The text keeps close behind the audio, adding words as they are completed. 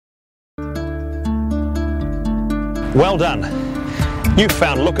Well done. You've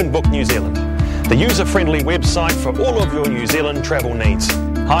found Look and Book New Zealand, the user-friendly website for all of your New Zealand travel needs.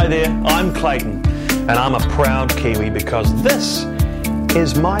 Hi there, I'm Clayton, and I'm a proud Kiwi because this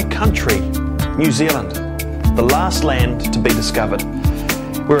is my country, New Zealand, the last land to be discovered.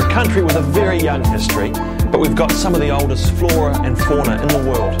 We're a country with a very young history, but we've got some of the oldest flora and fauna in the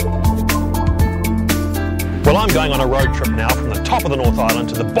world. Well, I'm going on a road trip now from the top of the North Island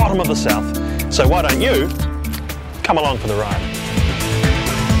to the bottom of the South, so why don't you come along for the ride?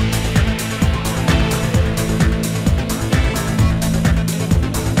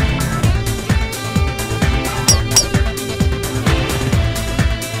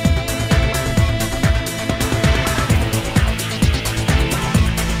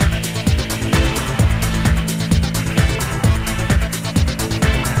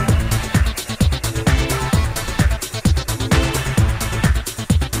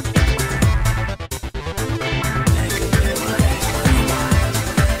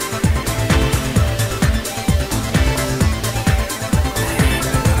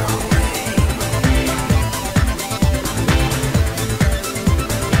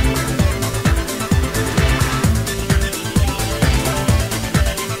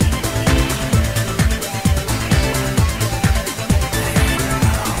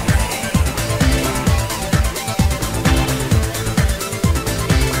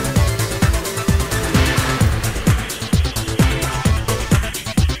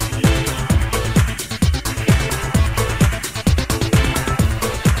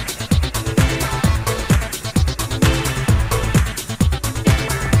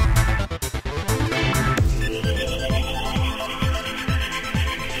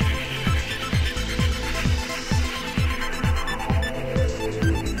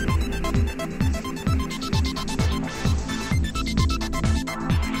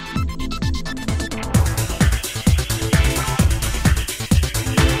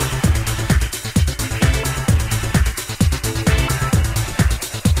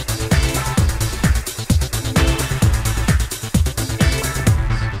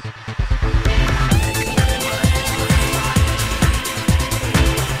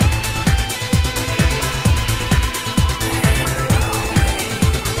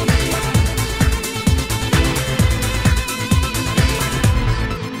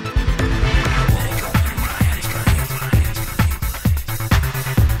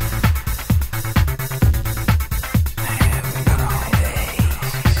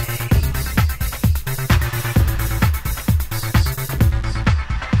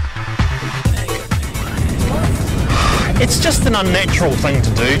 It's just an unnatural thing to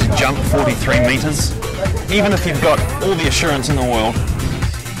do, to jump 43 metres, even if you've got all the assurance in the world.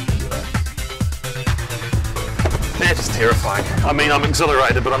 That is terrifying. I mean, I'm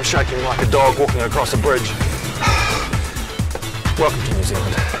exhilarated, but I'm shaking like a dog walking across a bridge. Welcome to New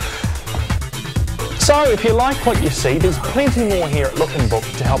Zealand. So, if you like what you see, there's plenty more here at Look and Book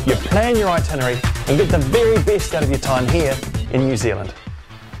to help you plan your itinerary and get the very best out of your time here in New Zealand.